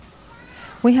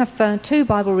We have two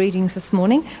Bible readings this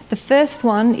morning. The first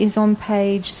one is on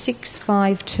page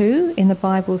 652 in the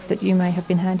Bibles that you may have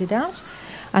been handed out,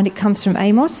 and it comes from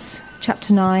Amos,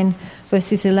 chapter 9,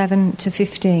 verses 11 to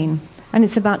 15, and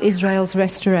it's about Israel's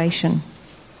restoration.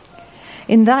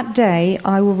 In that day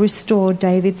I will restore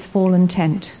David's fallen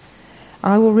tent.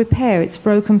 I will repair its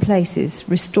broken places,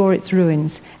 restore its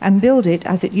ruins, and build it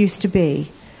as it used to be,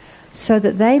 so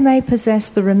that they may possess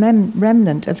the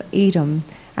remnant of Edom,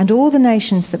 and all the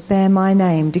nations that bear my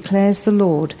name, declares the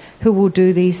Lord, who will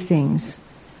do these things.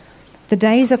 The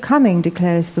days are coming,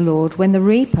 declares the Lord, when the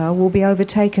reaper will be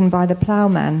overtaken by the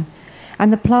ploughman,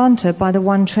 and the planter by the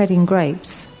one treading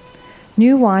grapes.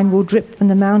 New wine will drip from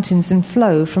the mountains and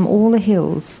flow from all the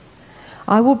hills.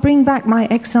 I will bring back my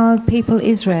exiled people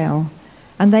Israel,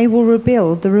 and they will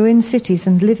rebuild the ruined cities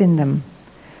and live in them.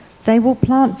 They will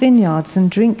plant vineyards and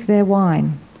drink their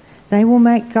wine. They will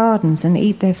make gardens and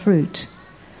eat their fruit.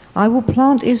 I will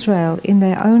plant Israel in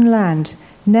their own land,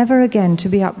 never again to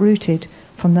be uprooted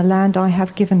from the land I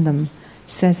have given them,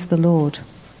 says the Lord.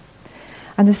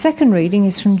 And the second reading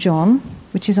is from John,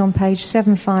 which is on page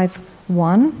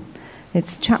 751.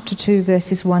 It's chapter 2,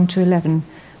 verses 1 to 11,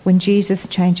 when Jesus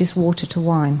changes water to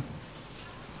wine.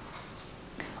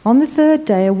 On the third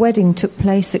day, a wedding took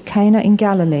place at Cana in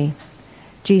Galilee.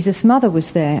 Jesus' mother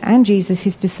was there, and Jesus,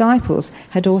 his disciples,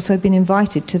 had also been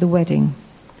invited to the wedding.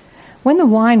 When the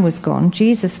wine was gone,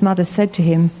 Jesus' mother said to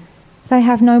him, "They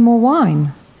have no more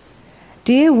wine."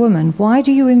 "Dear woman, why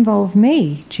do you involve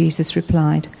me?" Jesus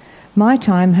replied. "My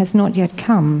time has not yet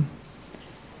come."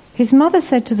 His mother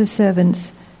said to the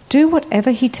servants, "Do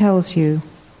whatever he tells you."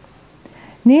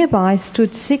 Nearby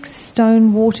stood 6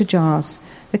 stone water jars,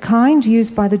 the kind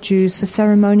used by the Jews for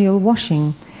ceremonial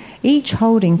washing, each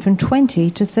holding from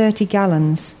 20 to 30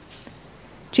 gallons.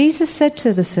 Jesus said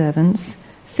to the servants,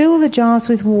 "Fill the jars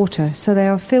with water so they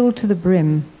are filled to the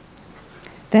brim."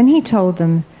 Then he told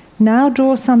them, "Now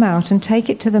draw some out and take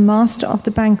it to the master of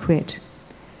the banquet."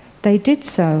 They did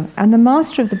so, and the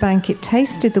master of the banquet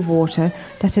tasted the water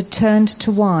that had turned to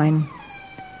wine.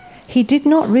 He did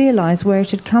not realize where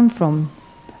it had come from,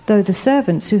 though the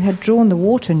servants who had drawn the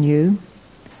water knew.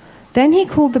 Then he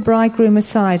called the bridegroom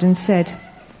aside and said,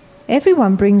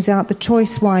 "Everyone brings out the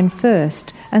choice wine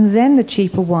first, and then the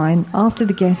cheaper wine after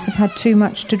the guests have had too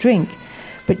much to drink,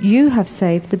 but you have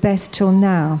saved the best till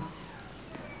now."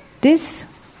 This,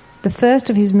 the first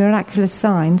of his miraculous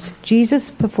signs, Jesus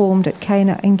performed at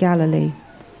Cana in Galilee.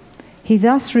 He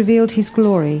thus revealed his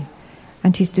glory,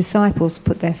 and his disciples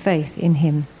put their faith in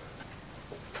him.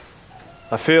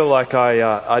 I feel like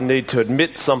I need to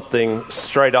admit something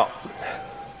straight up.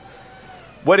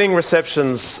 Wedding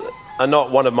receptions are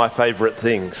not one of my favourite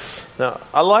things. Now,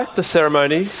 I like the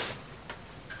ceremonies.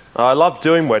 I love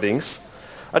doing weddings.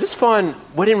 I just find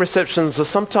wedding receptions are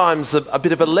sometimes a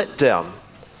bit of a letdown.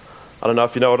 I don't know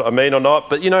if you know what I mean or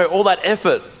not, but all that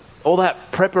effort, all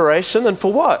that preparation, and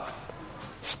for what?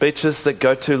 Speeches that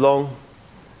go too long,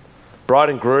 bride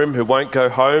and groom who won't go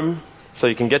home so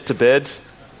you can get to bed.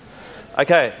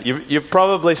 Okay, you've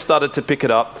probably started to pick it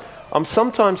up. I'm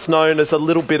sometimes known as a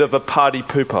little bit of a party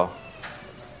pooper.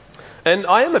 And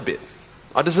I am a bit.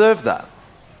 I deserve that.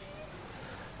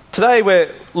 Today we're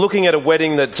looking at a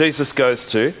wedding that Jesus goes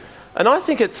to, and I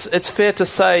think it's fair to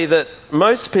say that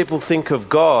most people think of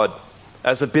God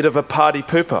as a bit of a party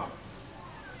pooper.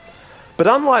 But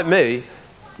unlike me,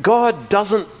 God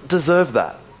doesn't deserve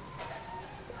that.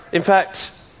 In fact,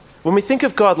 when we think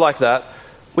of God like that,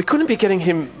 we couldn't be getting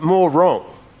him more wrong.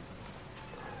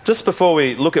 Just before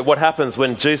we look at what happens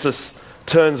when Jesus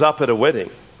turns up at a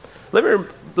wedding,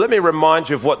 let me remind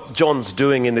you of what John's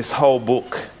doing in this whole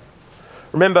book.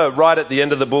 Remember, right at the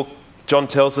end of the book, John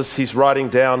tells us he's writing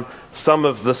down some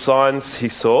of the signs he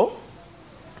saw.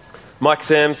 Mike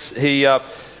Sams,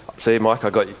 see, Mike,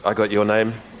 I got your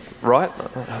name right.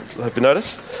 I hope you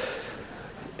noticed.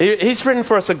 He's written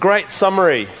for us a great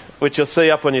summary, which you'll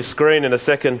see up on your screen in a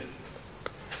second,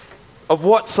 of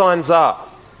what signs are.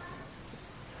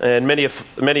 And many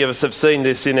of us have seen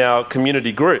this in our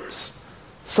community groups.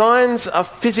 Signs are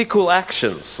physical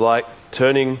actions like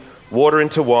turning water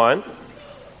into wine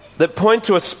that point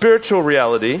to a spiritual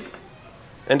reality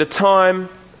and a time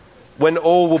when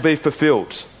all will be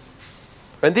fulfilled.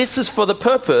 And this is for the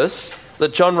purpose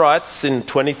that John writes in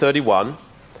 2031,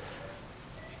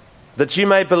 that you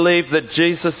may believe that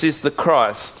Jesus is the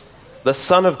Christ, the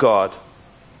Son of God,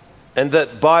 and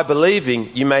that by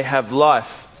believing you may have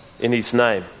life in his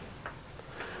name.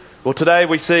 Well, today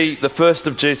we see the first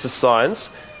of Jesus' signs.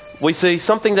 We see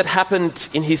something that happened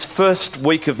in his first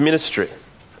week of ministry.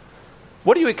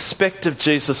 What do you expect of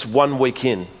Jesus 1 week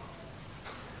in?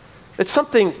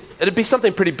 It'd be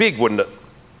something pretty big, wouldn't it?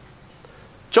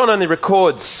 John only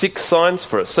records 6 signs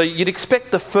for us, so you'd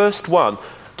expect the first one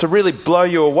to really blow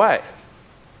you away.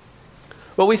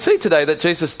 Well, we see today that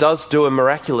Jesus does do a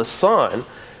miraculous sign,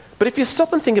 but if you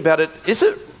stop and think about it, is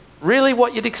it really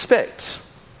what you'd expect?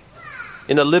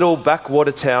 In a little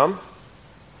backwater town,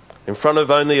 in front of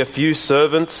only a few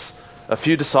servants, a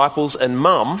few disciples and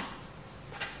mum,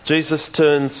 Jesus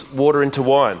turns water into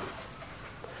wine.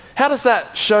 How does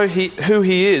that show who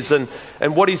he is and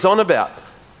what he's on about?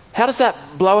 How does that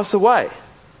blow us away?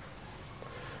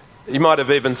 You might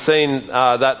have even seen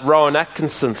that Rowan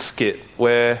Atkinson skit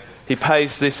where he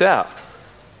pays this out,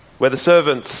 where the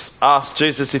servants ask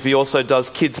Jesus if he also does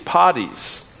kids'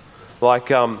 parties,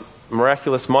 like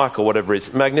Miraculous Mike or whatever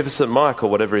Magnificent Mike or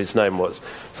whatever his name was.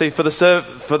 See, for the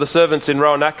servants in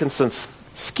Rowan Atkinson's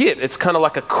skit, it's kind of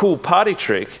like a cool party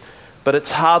trick, but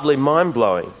it's hardly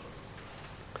mind-blowing.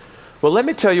 Well, let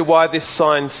me tell you why this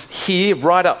sign's here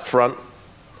right up front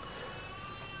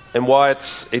and why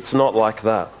it's not like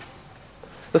that.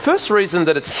 The first reason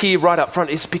that it's here right up front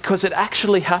is because it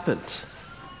actually happened.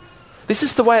 This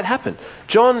is the way it happened.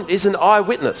 John is an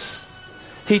eyewitness.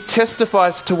 He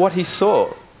testifies to what he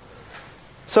saw.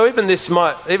 So even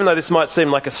though this might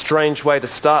seem like a strange way to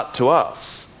start to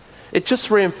us, it just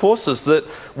reinforces that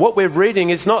what we're reading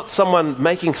is not someone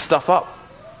making stuff up.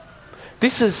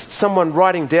 This is someone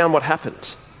writing down what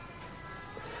happened.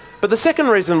 But the second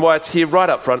reason why it's here right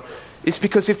up front is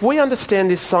because if we understand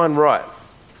this sign right,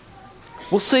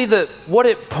 we'll see that what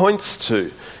it points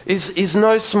to is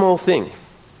no small thing.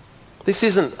 This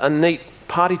isn't a neat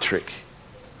party trick.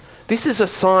 This is a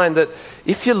sign that,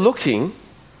 if you're looking,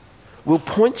 will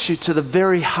point you to the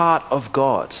very heart of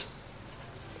God.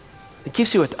 It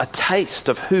gives you a taste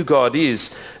of who God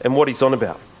is and what he's on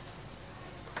about.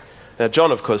 Now,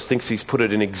 John, of course, thinks he's put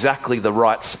it in exactly the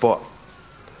right spot.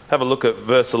 Have a look at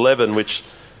verse 11, which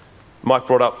Mike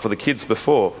brought up for the kids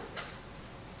before.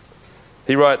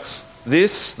 He writes,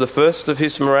 "This, the first of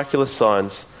his miraculous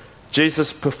signs,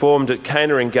 Jesus performed at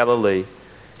Cana in Galilee.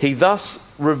 He thus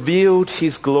revealed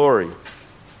his glory,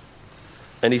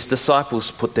 and his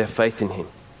disciples put their faith in him."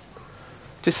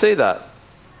 Do you see that?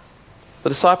 The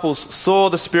disciples saw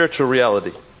the spiritual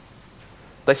reality.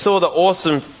 They saw the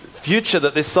awesome future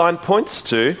that this sign points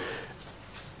to,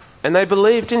 and they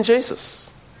believed in Jesus.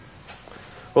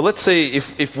 Well, let's see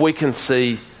if we can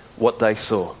see what they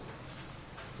saw.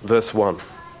 Verse 1.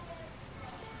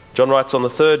 John writes, "On the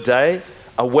third day,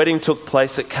 a wedding took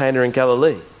place at Cana in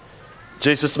Galilee.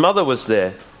 Jesus' mother was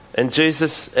there, and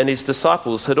Jesus and his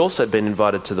disciples had also been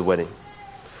invited to the wedding."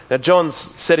 Now, John's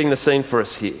setting the scene for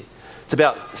us here. It's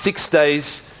about 6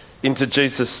 days into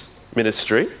Jesus'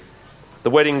 ministry. The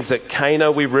wedding's at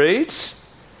Cana, we read.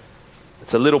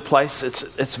 It's a little place.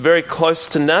 It's very close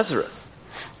to Nazareth.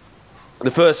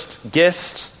 The first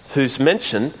guest who's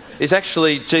mentioned is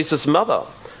actually Jesus' mother.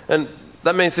 And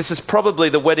that means this is probably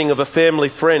the wedding of a family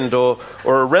friend or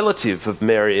a relative of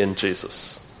Mary and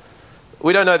Jesus.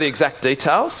 We don't know the exact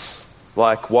details,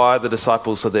 like why the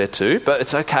disciples are there too, but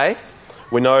it's okay.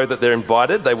 We know that they're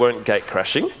invited. They weren't gate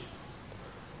crashing.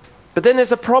 But then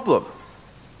there's a problem.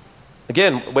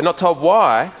 Again, we're not told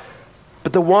why,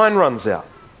 but the wine runs out.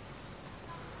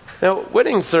 Now,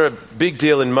 weddings are a big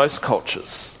deal in most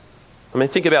cultures. I mean,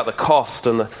 think about the cost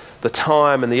and the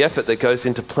time and the effort that goes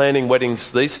into planning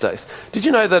weddings these days. Did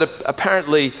you know that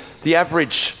apparently the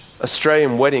average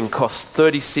Australian wedding costs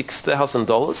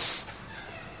 $36,000?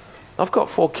 I've got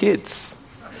 4 kids.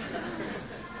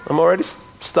 I'm already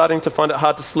starting to find it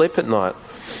hard to sleep at night.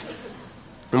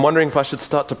 I'm wondering if I should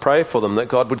start to pray for them, that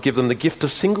God would give them the gift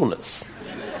of singleness.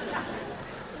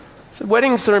 So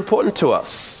weddings are important to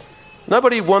us.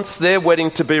 Nobody wants their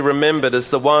wedding to be remembered as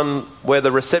the one where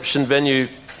the reception venue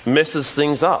messes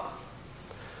things up.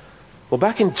 Well,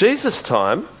 back in Jesus'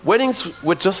 time, weddings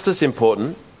were just as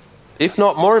important, if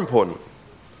not more important.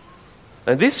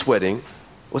 And this wedding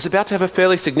was about to have a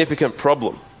fairly significant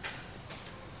problem.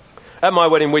 At my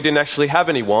wedding, we didn't actually have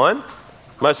any wine,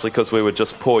 mostly because we were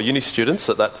just poor uni students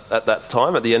at that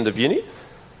time, at the end of uni.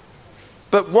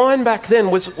 But wine back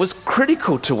then was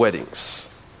critical to weddings.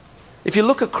 If you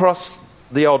look across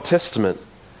the Old Testament,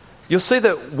 you'll see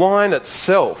that wine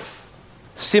itself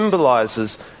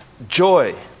symbolizes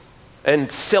joy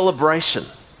and celebration.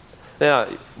 Now,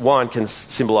 wine can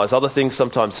symbolize other things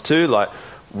sometimes too, like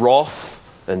wrath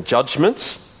and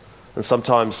judgment, and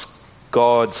sometimes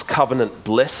God's covenant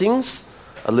blessings,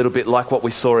 a little bit like what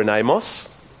we saw in Amos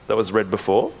that was read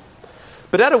before.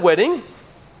 But at a wedding,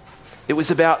 it was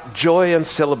about joy and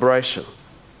celebration.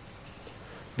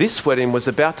 This wedding was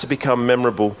about to become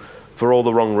memorable for all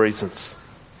the wrong reasons.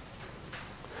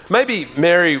 Maybe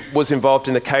Mary was involved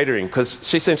in the catering because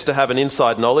she seems to have an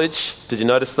inside knowledge. Did you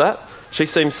notice that? She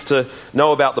seems to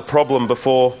know about the problem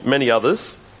before many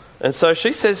others. And so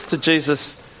she says to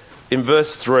Jesus in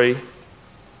verse 3,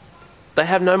 they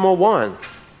have no more wine.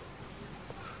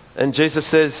 And Jesus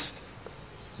says,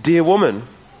 dear woman,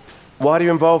 why do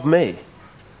you involve me?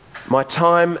 My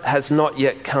time has not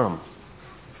yet come.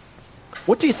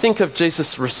 What do you think of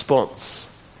Jesus' response?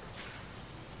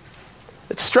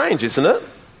 It's strange, isn't it?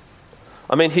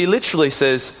 I mean, he literally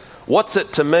says, what's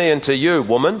it to me and to you,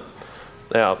 woman?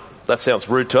 Now, that sounds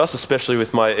rude to us, especially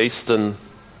with my eastern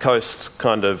coast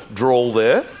kind of drawl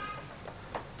there.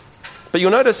 But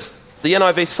you'll notice the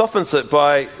NIV softens it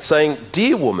by saying,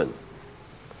 dear woman.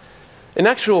 In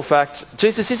actual fact,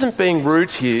 Jesus isn't being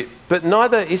rude here, but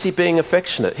neither is he being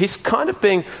affectionate. He's kind of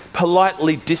being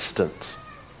politely distant.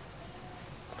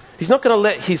 He's not going to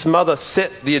let his mother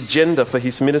set the agenda for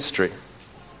his ministry.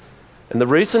 And the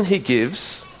reason he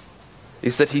gives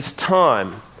is that his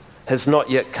time has not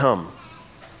yet come.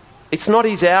 It's not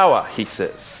his hour, he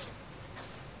says.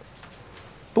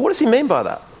 But what does he mean by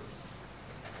that?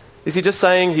 Is he just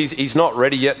saying he's not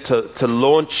ready yet to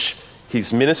launch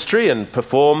his ministry and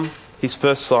perform his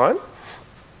first sign?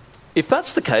 If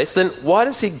that's the case, then why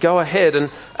does he go ahead and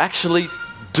actually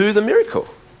do the miracle?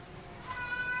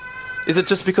 Is it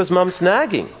just because mum's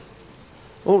nagging?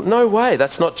 Well, no way,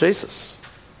 that's not Jesus.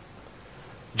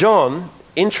 John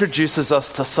introduces us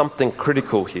to something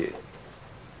critical here.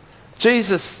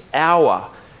 Jesus' hour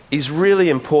is really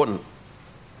important.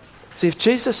 See, if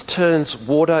Jesus turns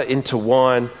water into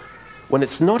wine when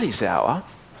it's not his hour,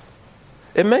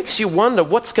 it makes you wonder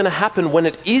what's going to happen when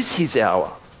it is his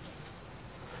hour.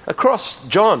 Across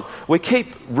John, we keep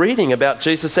reading about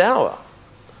Jesus' hour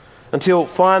until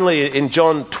finally in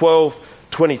John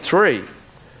 12:23,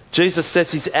 Jesus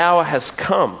says his hour has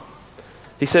come.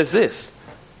 He says this,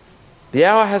 the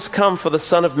hour has come for the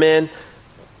Son of Man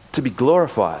to be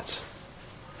glorified.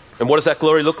 And what does that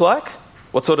glory look like?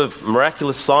 What sort of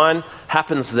miraculous sign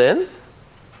happens then?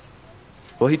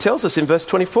 Well, he tells us in verse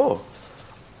 24,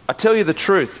 I tell you the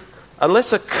truth,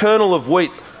 unless a kernel of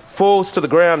wheat falls to the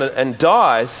ground and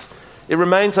dies, it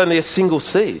remains only a single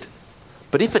seed.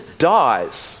 But if it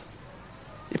dies,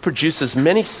 it produces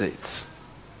many seeds.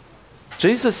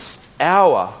 Jesus'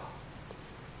 hour,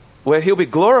 where he'll be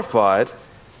glorified,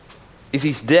 is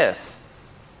his death.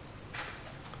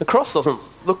 The cross doesn't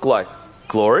look like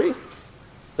glory.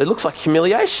 It looks like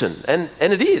humiliation, and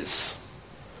it is.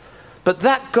 But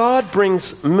that God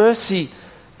brings mercy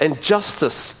and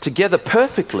justice together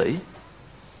perfectly,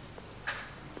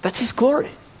 that's his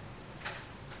glory.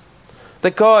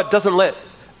 That God doesn't let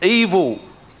evil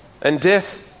and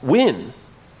death win,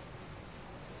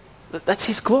 that's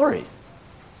his glory.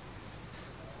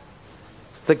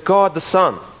 That God the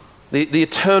Son, the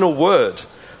eternal Word,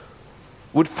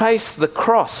 would face the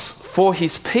cross for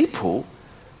his people,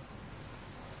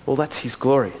 well, that's his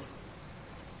glory.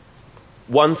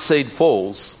 One seed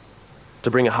falls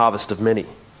to bring a harvest of many.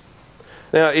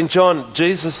 Now, in John,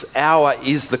 Jesus' hour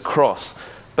is the cross.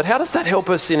 But how does that help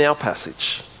us in our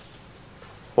passage?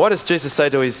 Why does Jesus say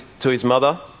to his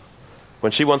mother,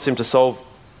 when she wants him to solve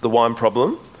the wine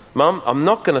problem, Mum, I'm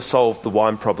not going to solve the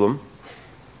wine problem.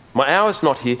 My hour's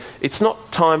not here. It's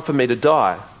not time for me to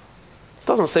die. It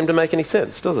doesn't seem to make any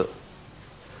sense, does it?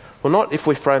 Well, not if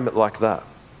we frame it like that.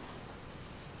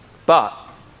 But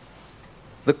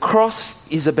the cross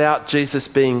is about Jesus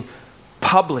being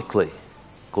publicly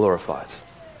glorified.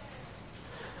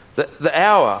 The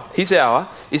hour, his hour,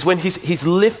 is when he's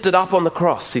lifted up on the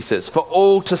cross, he says, for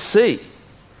all to see,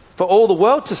 for all the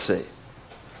world to see.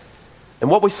 And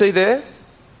what we see there,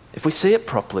 if we see it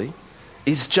properly,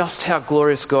 is just how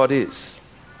glorious God is.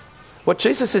 What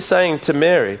Jesus is saying to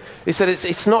Mary is that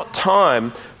it's not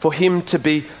time for him to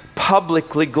be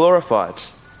publicly glorified.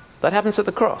 That happens at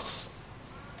the cross.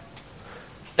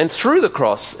 And through the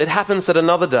cross, it happens at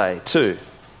another day too,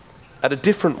 at a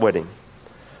different wedding.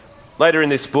 Later in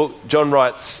this book, John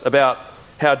writes about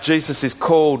how Jesus is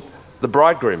called the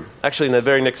bridegroom. Actually, in the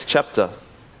very next chapter,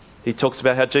 he talks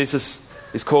about how Jesus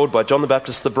is called by John the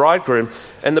Baptist the bridegroom,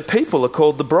 and the people are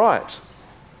called the bride.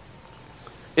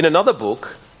 In another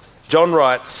book, John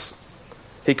writes,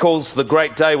 he calls the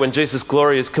great day when Jesus'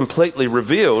 glory is completely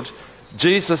revealed,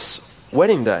 Jesus'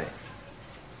 wedding day.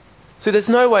 See, there's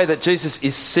no way that Jesus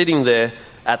is sitting there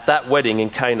at that wedding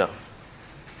in Cana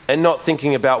and not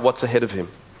thinking about what's ahead of him.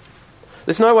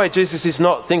 There's no way Jesus is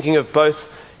not thinking of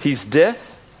both his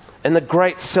death and the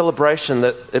great celebration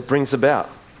that it brings about.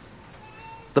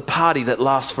 The party that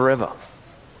lasts forever.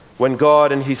 When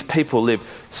God and his people live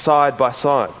side by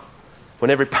side.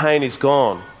 When every pain is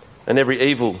gone and every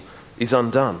evil is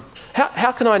undone.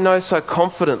 How can I know so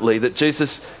confidently that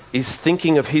Jesus is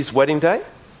thinking of his wedding day?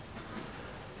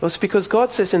 Well, it's because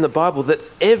God says in the Bible that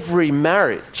every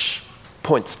marriage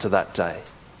points to that day.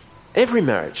 Every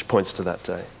marriage points to that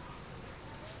day.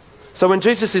 So when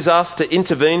Jesus is asked to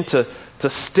intervene, to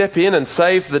step in and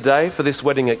save the day for this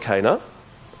wedding at Cana,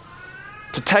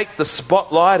 to take the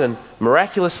spotlight and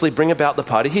miraculously bring about the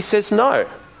party, he says, no,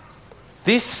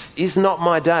 this is not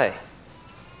my day.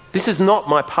 This is not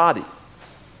my party.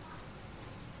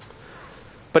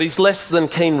 But his less than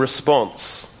keen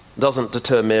response doesn't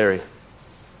deter Mary.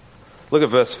 Look at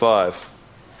verse 5.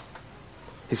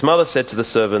 His mother said to the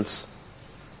servants,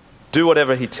 do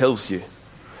whatever he tells you.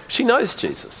 She knows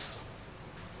Jesus.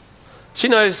 She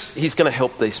knows he's going to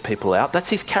help these people out. That's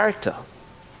his character.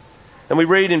 And we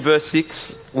read in verse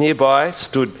 6, nearby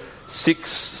stood 6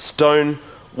 stone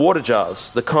water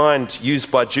jars, the kind used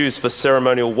by Jews for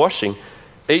ceremonial washing,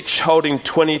 each holding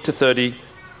 20 to 30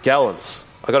 gallons.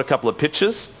 I got a couple of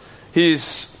pictures.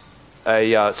 Here's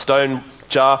a stone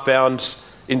jar found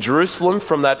in Jerusalem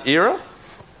from that era.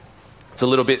 It's a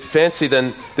little bit fancy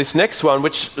than this next one,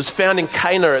 which was found in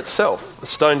Cana itself, a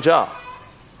stone jar.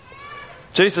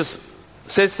 Jesus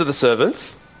says to the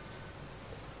servants,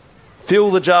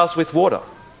 fill the jars with water.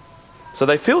 So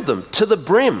they filled them to the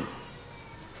brim.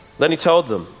 Then he told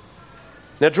them,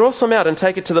 now draw some out and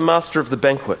take it to the master of the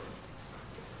banquet.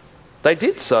 They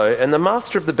did so, and the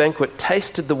master of the banquet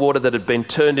tasted the water that had been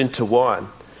turned into wine.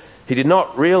 He did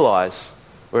not realize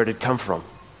where it had come from.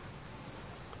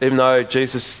 Even though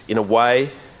Jesus, in a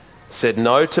way, said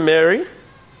no to Mary,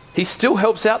 he still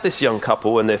helps out this young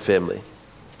couple and their family.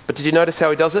 But did you notice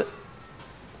how he does it?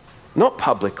 Not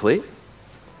publicly.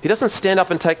 He doesn't stand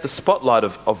up and take the spotlight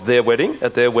of their wedding,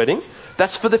 at their wedding.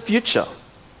 That's for the future.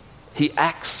 He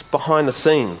acts behind the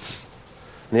scenes.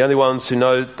 And the only ones who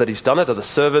know that he's done it are the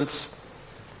servants,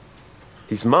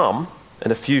 his mum,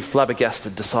 and a few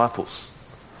flabbergasted disciples.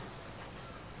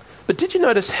 But did you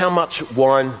notice how much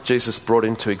wine Jesus brought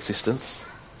into existence?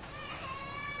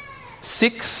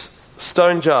 6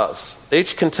 stone jars,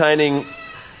 each containing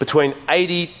between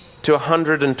 80 to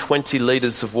 120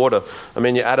 litres of water. I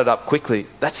mean, you add it up quickly.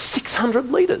 That's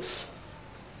 600 litres.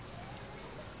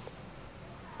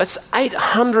 That's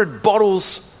 800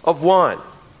 bottles of wine.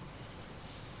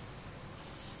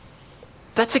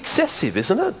 That's excessive,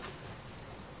 isn't it?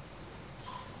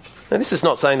 And this is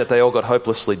not saying that they all got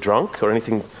hopelessly drunk or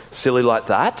anything silly like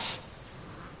that.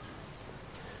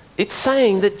 It's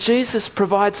saying that Jesus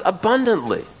provides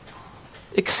abundantly,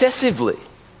 excessively.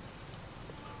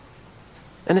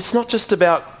 And it's not just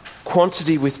about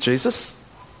quantity with Jesus.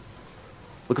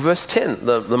 Look at verse 10.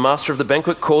 The master of the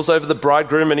banquet calls over the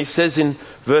bridegroom and he says in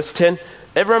verse 10,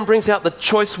 everyone brings out the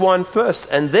choice wine first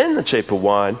and then the cheaper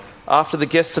wine after the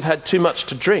guests have had too much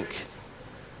to drink.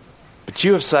 But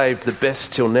you have saved the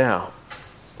best till now.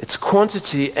 It's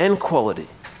quantity and quality.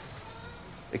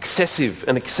 Excessive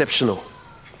and exceptional.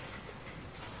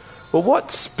 Well,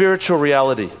 what spiritual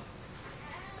reality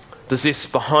does this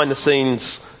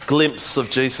behind-the-scenes glimpse of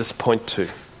Jesus point to?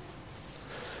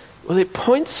 Well, it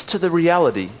points to the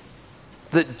reality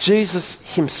that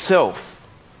Jesus himself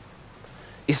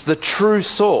is the true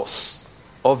source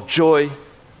of joy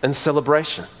and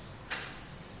celebration.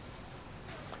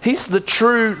 He's the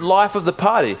true life of the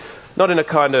party, not in a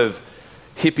kind of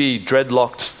hippie,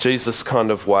 dreadlocked Jesus kind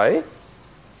of way.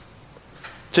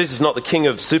 Jesus is not the king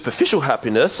of superficial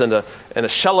happiness and a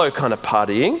shallow kind of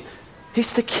partying.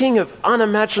 He's the king of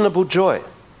unimaginable joy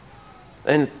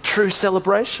and true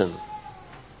celebration.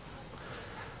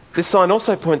 This sign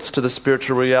also points to the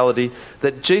spiritual reality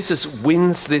that Jesus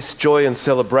wins this joy and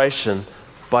celebration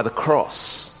by the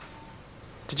cross.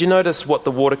 Did you notice what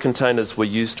the water containers were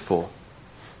used for?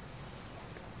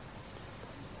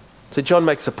 So John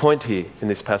makes a point here in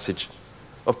this passage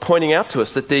of pointing out to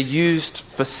us that they're used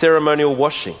for ceremonial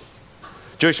washing.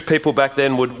 Jewish people back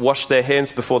then would wash their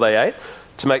hands before they ate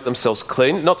to make themselves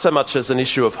clean, not so much as an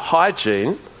issue of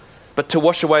hygiene, but to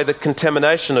wash away the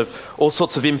contamination of all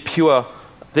sorts of impure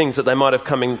things that they might have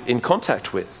come in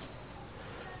contact with.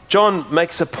 John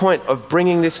makes a point of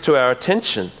bringing this to our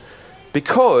attention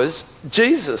because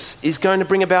Jesus is going to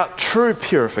bring about true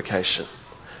purification,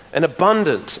 an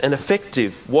abundant and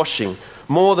effective washing,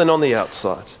 more than on the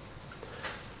outside.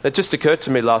 It just occurred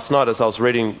to me last night as I was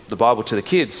reading the Bible to the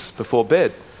kids before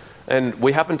bed, and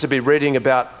we happened to be reading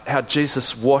about how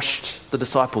Jesus washed the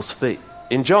disciples' feet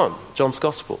in John's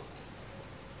Gospel.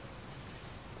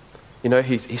 You know,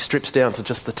 he strips down to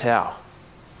just the towel.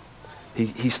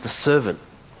 He's the servant,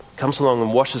 comes along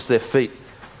and washes their feet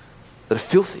that are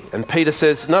filthy. And Peter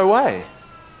says, no way.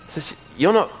 He says,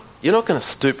 you're not going to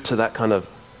stoop to that kind of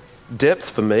depth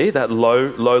for me, that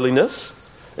lowliness.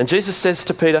 And Jesus says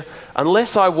to Peter,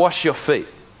 unless I wash your feet,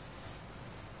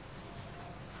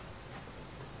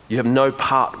 you have no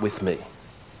part with me.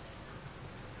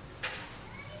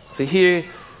 See, here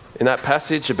in that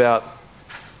passage about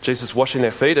Jesus washing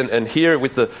their feet, and here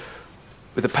with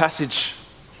the passage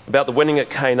about the wedding at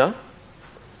Cana,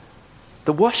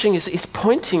 the washing is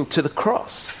pointing to the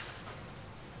cross.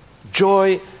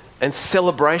 Joy and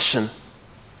celebration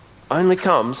only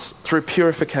comes through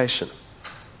purification.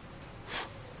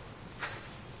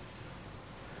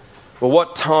 Well,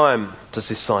 what time does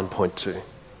this sign point to?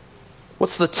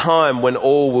 What's the time when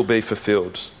all will be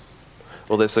fulfilled?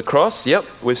 Well, there's the cross. Yep,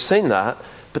 we've seen that.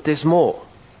 But there's more.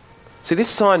 See, this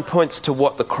sign points to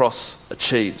what the cross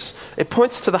achieves. It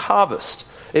points to the harvest.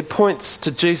 It points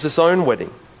to Jesus' own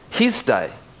wedding, his day,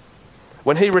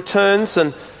 when he returns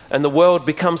and the world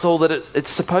becomes all that it's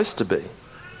supposed to be,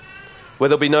 where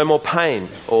there'll be no more pain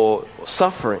or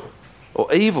suffering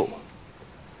or evil,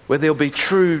 where there'll be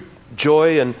true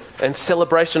joy and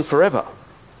celebration forever.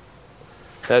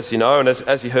 As you know, and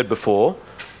as you heard before,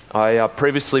 I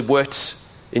previously worked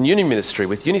in uni ministry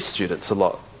with uni students a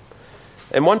lot.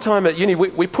 And one time at uni,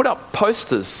 we put up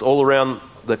posters all around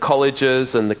the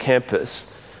colleges and the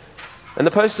campus. And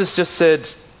the posters just said,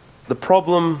 the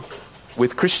problem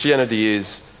with Christianity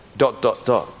is ...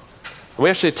 And we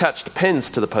actually attached pens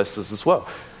to the posters as well.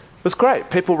 It was great.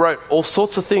 People wrote all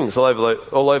sorts of things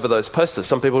all over those posters.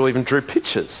 Some people even drew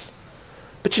pictures.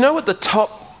 But you know what the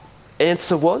top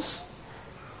answer was?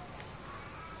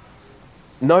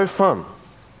 No fun.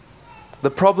 The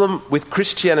problem with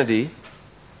Christianity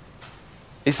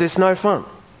is there's no fun.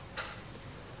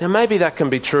 Now maybe that can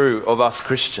be true of us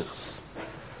Christians,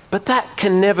 but that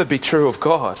can never be true of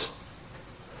God.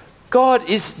 God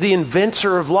is the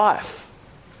inventor of life.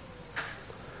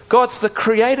 God's the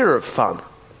creator of fun.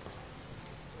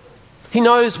 He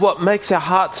knows what makes our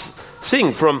hearts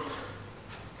sing from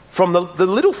the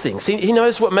little things. He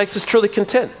knows what makes us truly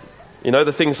content. You know,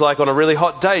 the things like on a really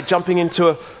hot day, jumping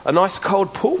into a nice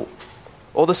cold pool,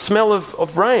 or the smell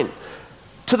of rain,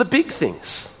 to the big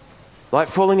things, like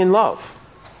falling in love,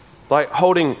 like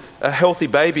holding a healthy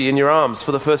baby in your arms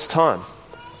for the first time,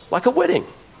 like a wedding.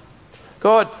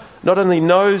 God not only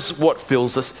knows what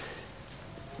fills us,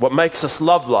 what makes us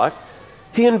love life,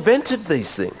 he invented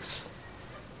these things.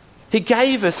 He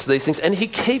gave us these things, and he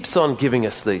keeps on giving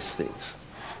us these things.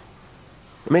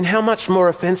 I mean, how much more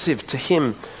offensive to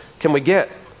him can we get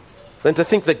than to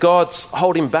think that God's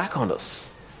holding back on us?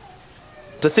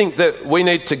 To think that we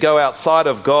need to go outside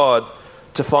of God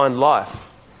to find life.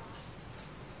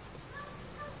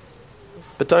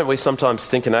 But don't we sometimes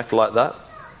think and act like that?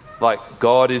 Like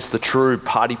God is the true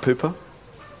party pooper?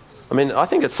 I mean, I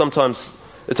think it's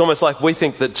almost like we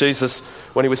think that Jesus,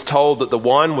 when he was told that the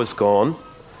wine was gone,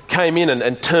 came in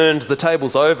and turned the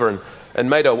tables over and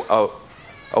made a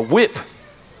whip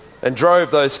and drove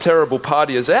those terrible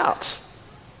partiers out.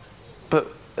 But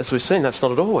as we've seen, that's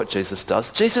not at all what Jesus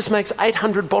does. Jesus makes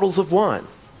 800 bottles of wine.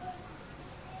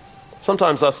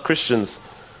 Sometimes us Christians,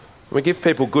 we give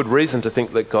people good reason to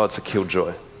think that God's a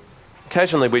killjoy.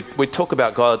 Occasionally we talk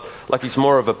about God like he's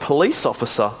more of a police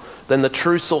officer than the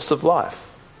true source of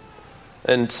life.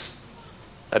 And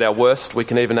at our worst, we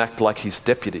can even act like his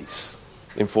deputies,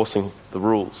 enforcing the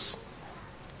rules.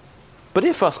 But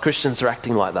if us Christians are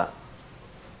acting like that,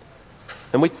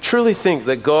 and we truly think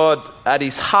that God at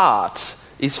his heart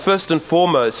is first and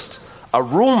foremost a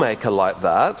rule maker like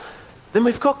that, then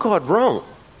we've got God wrong.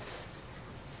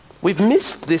 We've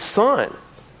missed this sign.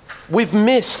 We've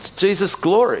missed Jesus'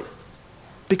 glory.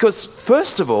 Because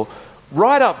first of all,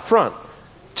 right up front,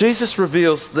 Jesus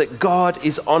reveals that God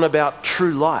is on about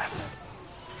true life,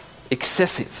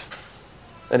 excessive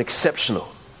and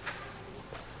exceptional.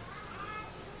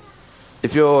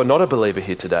 If you're not a believer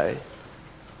here today,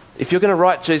 if you're going to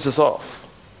write Jesus off,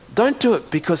 don't do it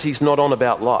because he's not on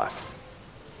about life.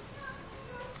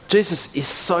 Jesus is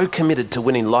so committed to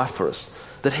winning life for us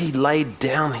that he laid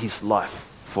down his life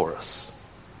for us.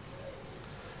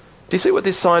 Do you see what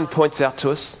this sign points out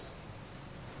to us?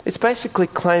 It's basically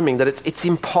claiming that it's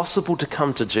impossible to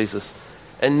come to Jesus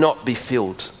and not be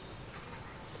filled.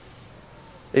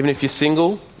 Even if you're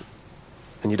single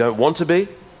and you don't want to be,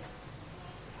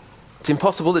 it's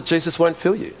impossible that Jesus won't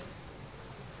fill you.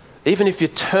 Even if you're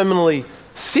terminally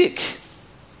sick,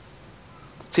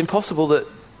 it's impossible that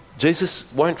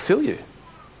Jesus won't fill you.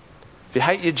 If you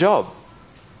hate your job,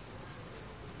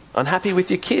 unhappy with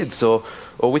your kids or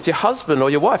with your husband or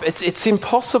your wife, it's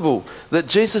impossible that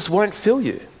Jesus won't fill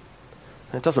you.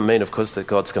 And it doesn't mean, of course, that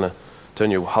God's going to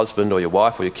turn your husband or your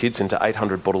wife or your kids into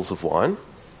 800 bottles of wine.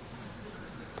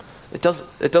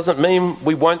 It doesn't mean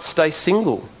we won't stay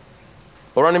single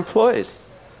or unemployed.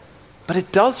 But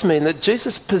it does mean that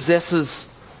Jesus possesses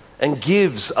and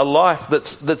gives a life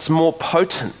that's more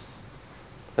potent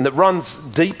and that runs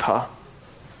deeper,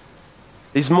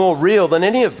 is more real than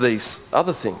any of these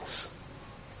other things.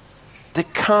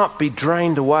 That can't be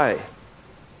drained away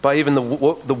by even the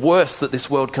worst that this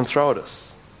world can throw at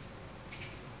us.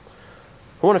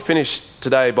 I want to finish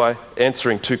today by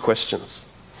answering two questions.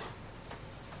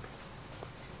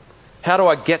 How do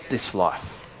I get this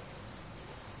life?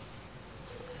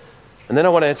 And then I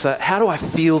want to answer, how do I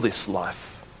feel this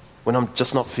life when I'm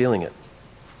just not feeling it?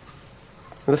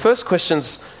 And the first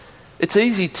question's, it's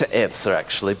easy to answer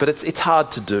actually, but it's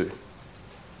hard to do.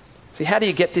 See, how do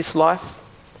you get this life?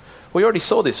 We already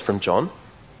saw this from John.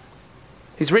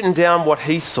 He's written down what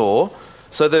he saw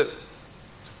so that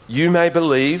you may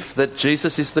believe that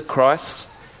Jesus is the Christ,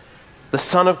 the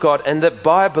Son of God, and that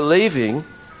by believing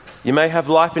you may have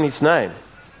life in his name.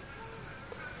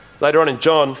 Later on in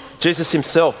John, Jesus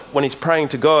himself, when he's praying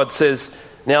to God, says,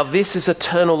 "Now this is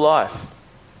eternal life,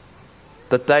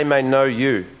 that they may know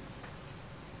you,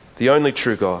 the only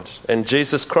true God, and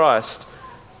Jesus Christ,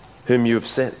 whom you have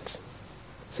sent."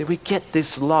 See, we get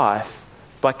this life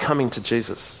by coming to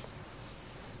Jesus,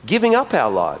 giving up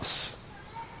our lives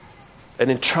and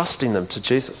entrusting them to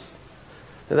Jesus.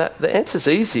 Now the answer's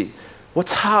easy.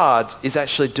 What's hard is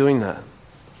actually doing that.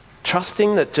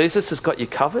 Trusting that Jesus has got you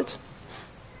covered.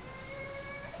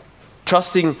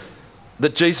 Trusting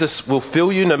that Jesus will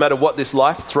fill you no matter what this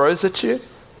life throws at you.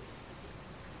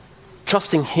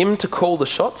 Trusting him to call the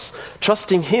shots.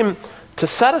 Trusting him to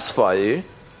satisfy you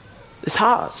is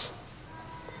hard.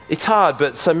 It's hard,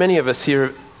 but so many of us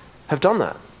here have done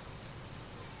that.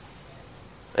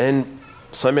 And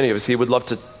so many of us here would love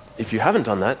to, if you haven't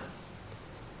done that,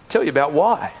 tell you about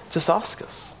why. Just ask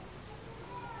us.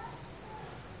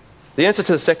 The answer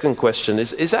to the second question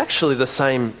is actually the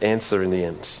same answer in the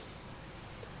end.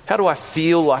 How do I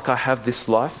feel like I have this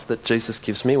life that Jesus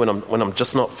gives me when I'm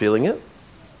just not feeling it?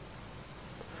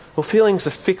 Well, feelings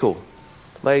are fickle.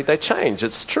 They change,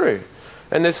 it's true.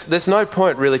 And there's no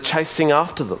point really chasing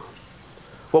after them.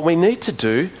 What we need to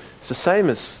do is the same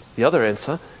as the other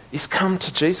answer, is come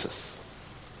to Jesus.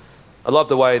 I love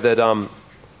the way that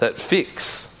that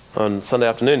Fix on Sunday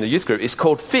afternoon, the youth group, is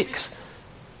called Fix.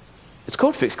 It's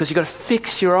called Fix because you've got to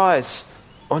fix your eyes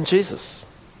on Jesus.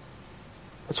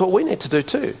 That's what we need to do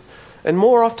too. And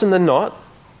more often than not,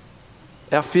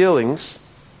 our feelings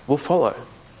will follow.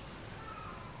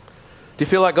 Do you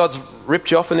feel like God's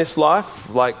ripped you off in this life?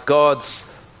 Like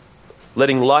God's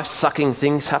letting life-sucking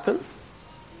things happen?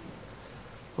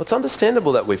 Well, it's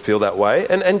understandable that we feel that way.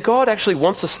 And God actually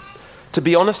wants us to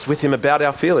be honest with him about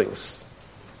our feelings.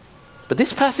 But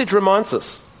this passage reminds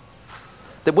us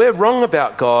that we're wrong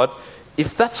about God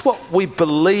if that's what we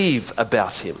believe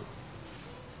about him.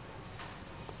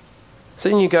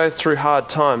 Seeing you go through hard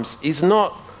times is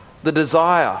not the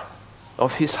desire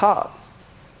of his heart.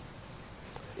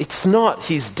 It's not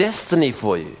his destiny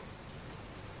for you.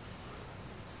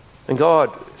 And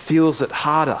God feels it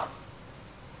harder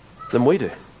than we do.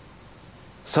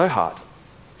 So hard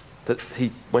that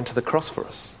he went to the cross for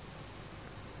us.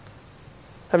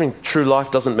 Having true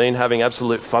life doesn't mean having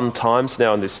absolute fun times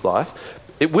now in this life.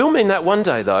 It will mean that one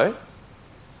day though.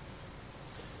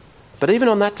 But even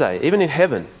on that day, even in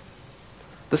heaven,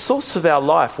 the source of our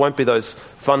life won't be those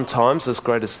fun times, as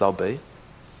great as they'll be.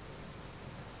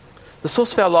 The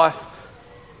source of our life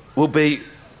will be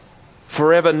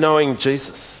forever knowing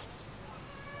Jesus.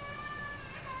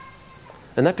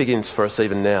 And that begins for us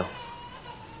even now.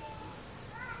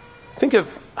 Think of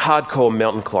hardcore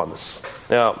mountain climbers.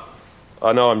 Now,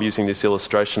 I know I'm using this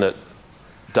illustration at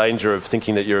danger of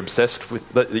thinking that you're obsessed with,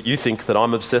 that you think that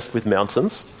I'm obsessed with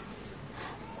mountains.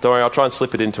 Don't worry, I'll try and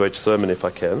slip it into each sermon if I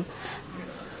can.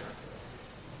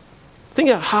 Think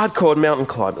of hardcore mountain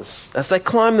climbers. As they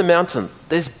climb the mountain,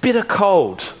 there's bitter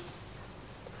cold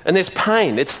and there's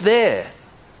pain. It's there.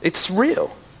 It's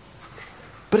real.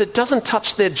 But it doesn't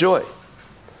touch their joy.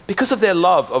 Because of their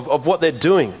love of what they're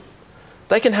doing,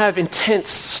 they can have intense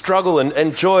struggle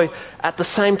and joy at the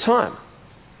same time.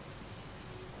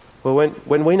 Well,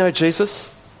 when we know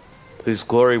Jesus, whose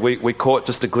glory we caught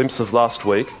just a glimpse of last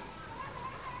week,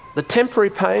 the temporary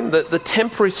pain, the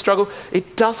temporary struggle,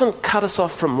 it doesn't cut us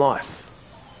off from life.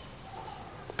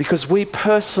 Because we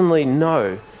personally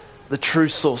know the true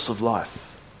source of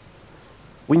life.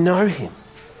 We know him.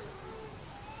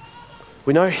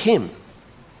 We know him.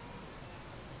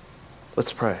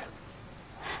 Let's pray.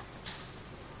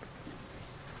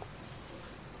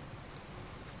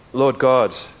 Lord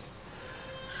God,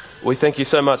 we thank you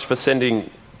so much for sending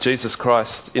Jesus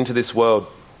Christ into this world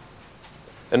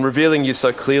and revealing you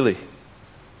so clearly.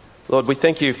 Lord, we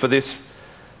thank you for this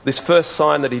first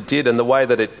sign that he did and the way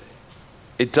that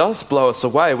it does blow us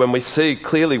away when we see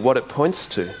clearly what it points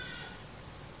to.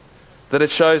 That it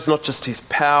shows not just his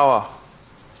power,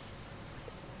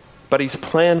 but his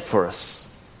plan for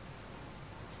us.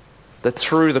 That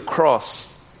through the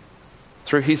cross,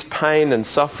 through his pain and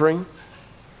suffering,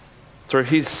 through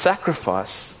his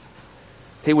sacrifice,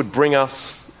 he would bring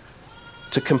us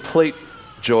to complete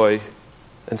joy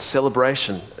and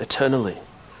celebration eternally.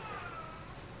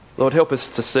 Lord, help us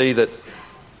to see that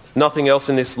nothing else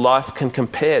in this life can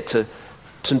compare to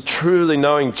truly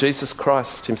knowing Jesus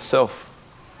Christ himself.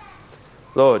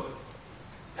 Lord,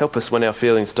 help us when our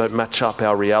feelings don't match up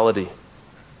our reality.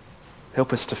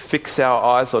 Help us to fix our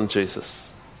eyes on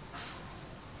Jesus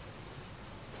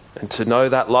and to know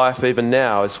that life even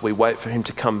now as we wait for him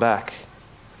to come back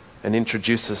and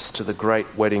introduce us to the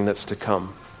great wedding that's to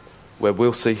come, where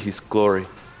we'll see his glory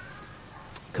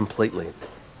completely.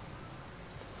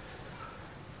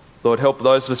 Lord, help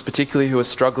those of us particularly who are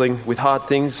struggling with hard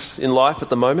things in life at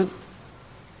the moment.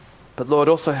 But Lord,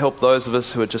 also help those of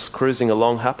us who are just cruising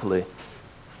along happily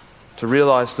to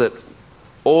realize that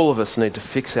all of us need to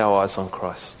fix our eyes on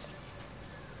Christ.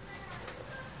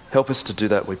 Help us to do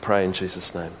that, we pray in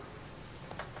Jesus' name.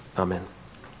 Amen.